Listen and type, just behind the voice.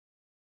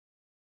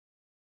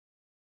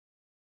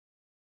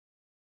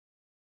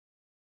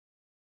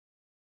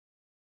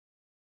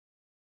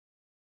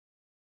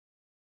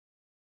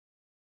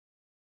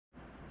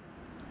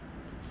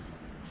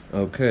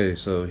Okay,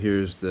 so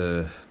here's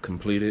the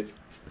completed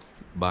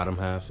bottom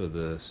half of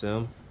the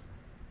sim.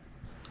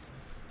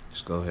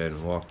 Just go ahead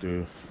and walk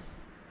through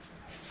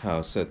how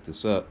I set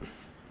this up.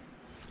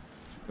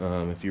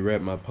 If you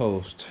read my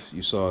post,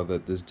 you saw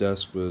that this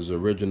desk was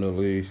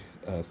originally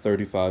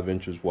 35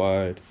 inches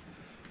wide.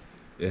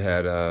 It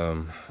had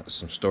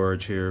some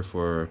storage here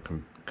for a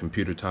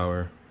computer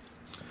tower.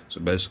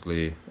 So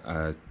basically,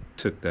 I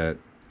took that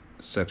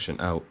section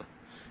out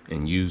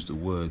and used the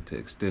wood to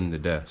extend the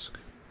desk.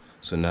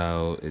 So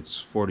now it's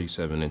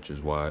 47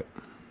 inches wide.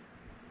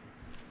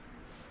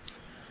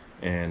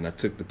 And I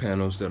took the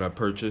panels that I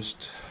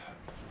purchased.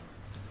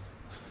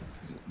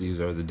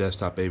 These are the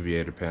desktop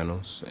aviator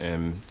panels.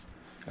 And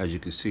as you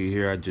can see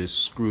here, I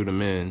just screwed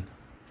them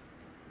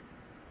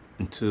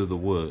into the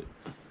wood.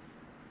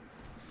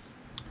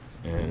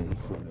 And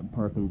for the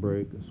parking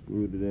brake, I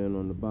screwed it in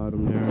on the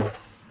bottom there.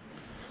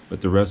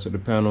 But the rest of the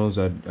panels,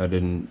 I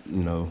didn't,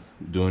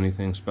 do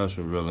anything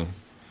special really,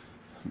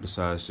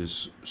 besides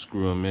just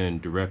screw them in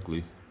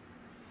directly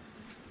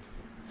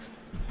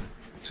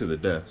to the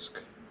desk.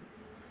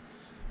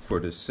 For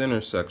the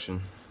center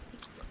section,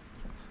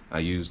 I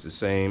used the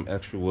same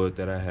extra wood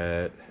that I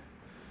had,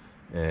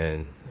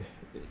 and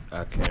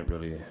I can't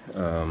really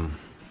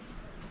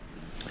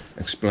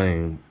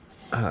explain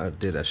how I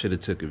did. I should have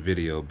took a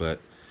video,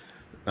 but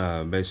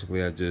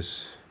basically I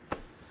just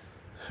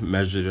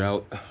measured it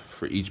out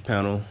for each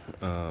panel,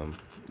 the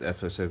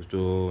FSX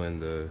Dual and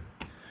the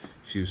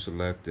Fuse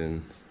Select,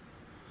 and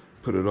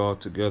put it all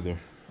together.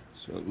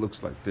 So it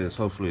looks like this.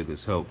 Hopefully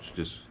this helps,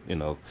 just,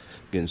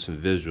 getting some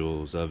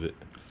visuals of it.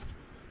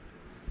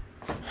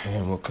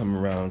 And we'll come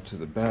around to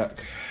the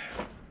back.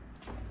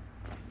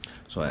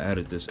 So I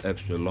added this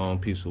extra long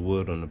piece of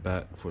wood on the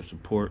back for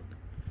support,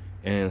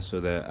 and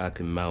so that I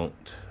can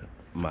mount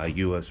my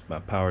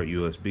powered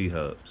USB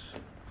hubs.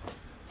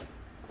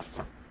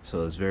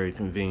 So it's very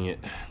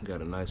convenient.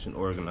 Got it nice and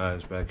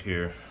organized back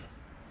here.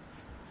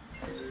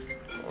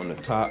 On the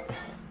top,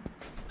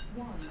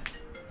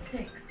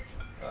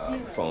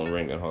 phone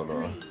ringing, hold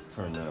on,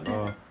 turn that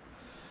off.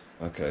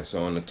 Okay,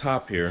 so on the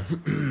top here,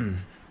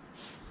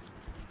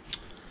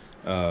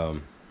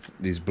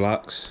 these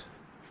blocks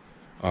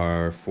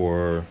are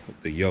for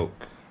the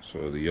yoke.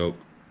 So the yoke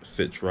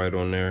fits right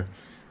on there,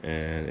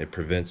 and it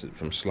prevents it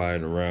from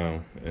sliding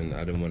around. And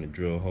I didn't want to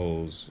drill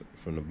holes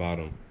from the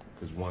bottom,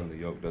 because one, the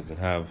yoke doesn't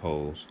have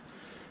holes,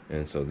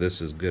 and so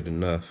this is good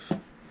enough.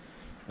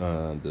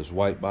 This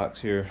white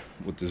box here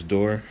with this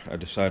door, I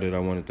decided I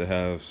wanted to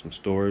have some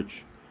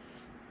storage,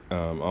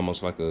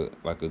 almost like a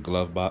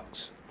glove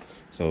box.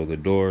 So the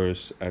door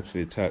is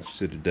actually attached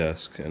to the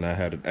desk, and I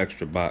had an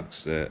extra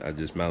box that I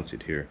just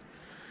mounted here,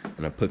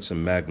 and I put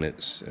some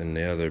magnets, and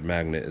the other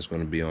magnet is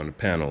going to be on the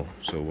panel,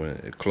 so when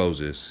it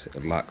closes,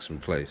 it locks in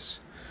place.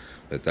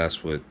 But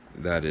that's what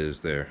that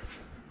is there.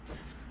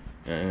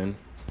 And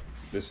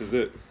this is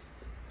it.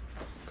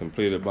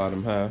 Completed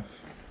bottom half.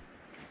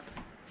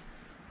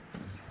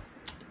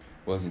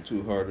 Wasn't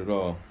too hard at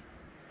all.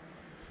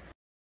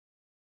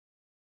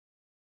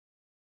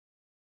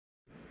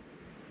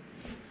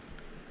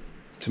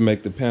 To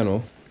make the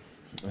panel,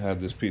 I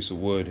have this piece of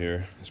wood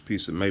here, this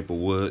piece of maple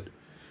wood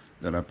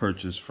that I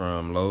purchased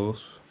from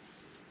Lowe's.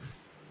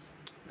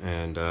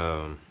 And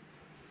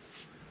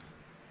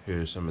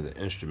here's some of the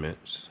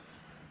instruments.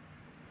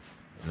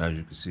 And as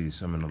you can see,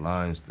 some of the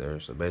lines there.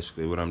 So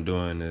basically what I'm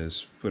doing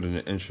is putting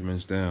the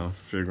instruments down,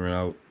 figuring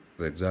out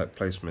the exact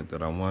placement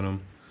that I want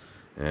them.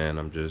 And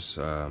I'm just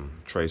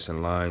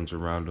tracing lines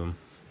around them.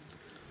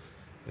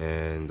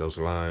 And those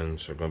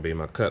lines are gonna be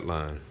my cut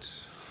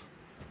lines.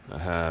 I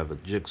have a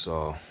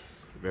jigsaw,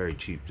 very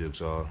cheap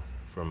jigsaw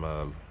from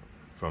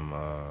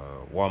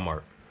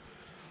Walmart,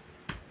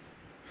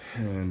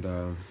 and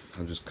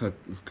I just cut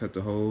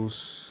the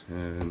holes,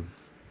 and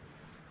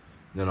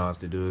then all I have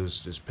to do is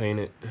just paint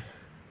it.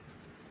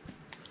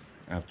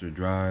 After it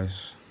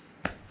dries,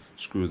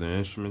 screw the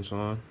instruments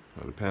on,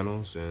 or the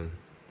panels, and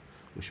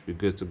we should be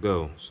good to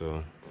go.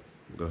 So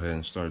go ahead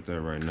and start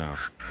that right now.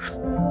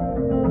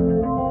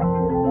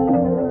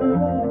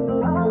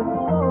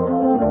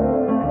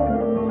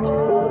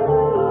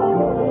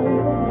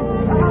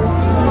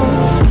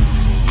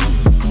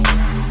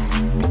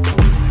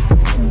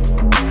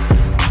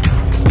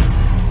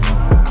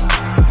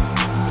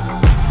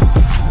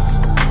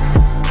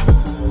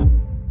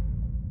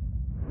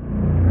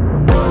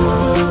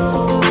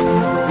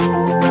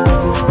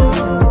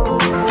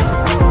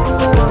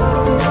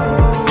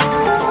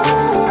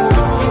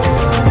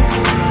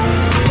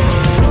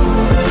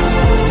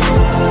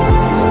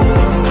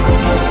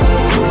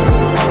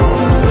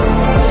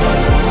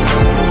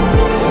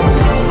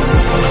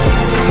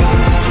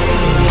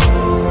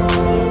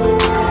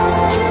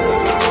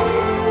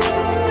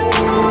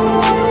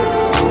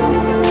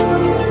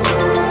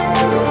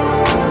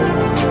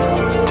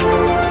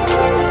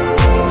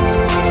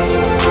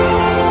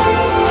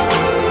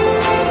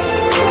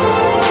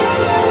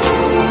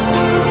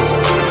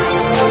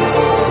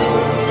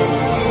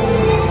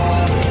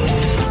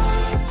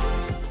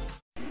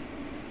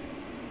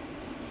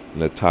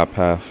 The top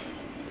half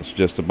is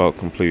just about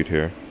complete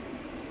here.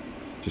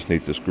 Just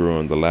need to screw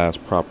in the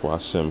last prop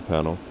wash sim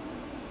panel.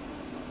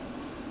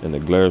 And the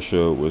glare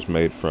shield was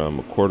made from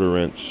a 1/4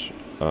 inch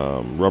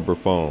rubber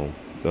foam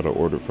that I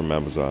ordered from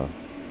Amazon,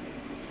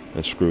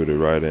 and screwed it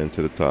right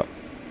into the top.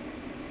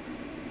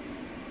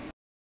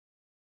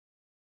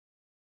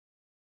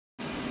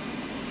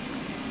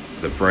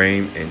 The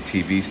frame and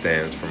TV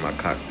stands for my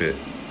cockpit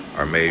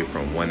are made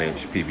from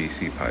 1-inch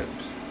PVC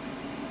pipes.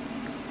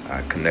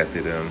 I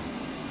connected them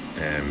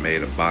and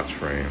made a box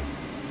frame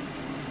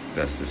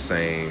that's the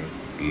same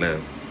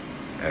length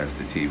as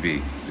the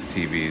TV. The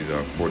TVs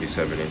are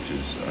 47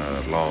 inches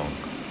long,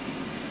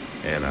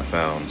 and I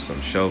found some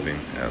shelving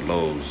at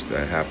Lowe's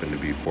that happened to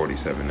be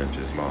 47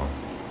 inches long.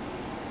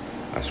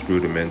 I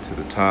screwed them into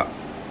the top,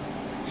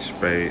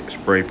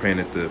 spray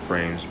painted the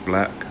frames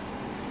black,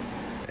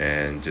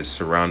 and just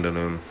surrounded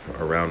them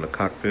around the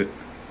cockpit.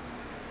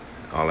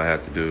 All I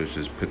had to do is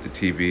just put the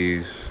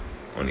TVs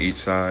on each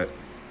side,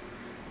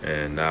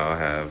 and now I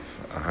have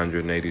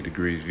 180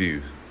 degrees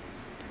view.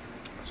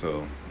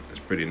 So it's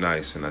pretty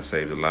nice, and I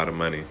saved a lot of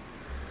money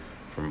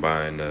from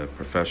buying the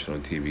professional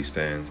TV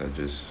stands. I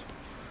just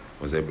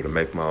was able to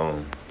make my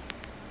own.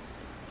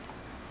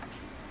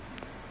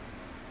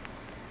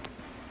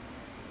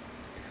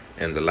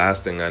 And the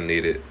last thing I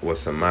needed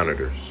was some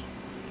monitors.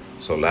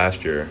 So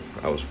last year,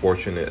 I was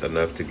fortunate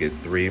enough to get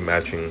 3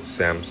 matching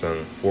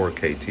Samsung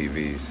 4K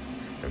TVs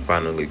and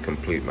finally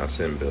complete my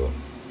sim build.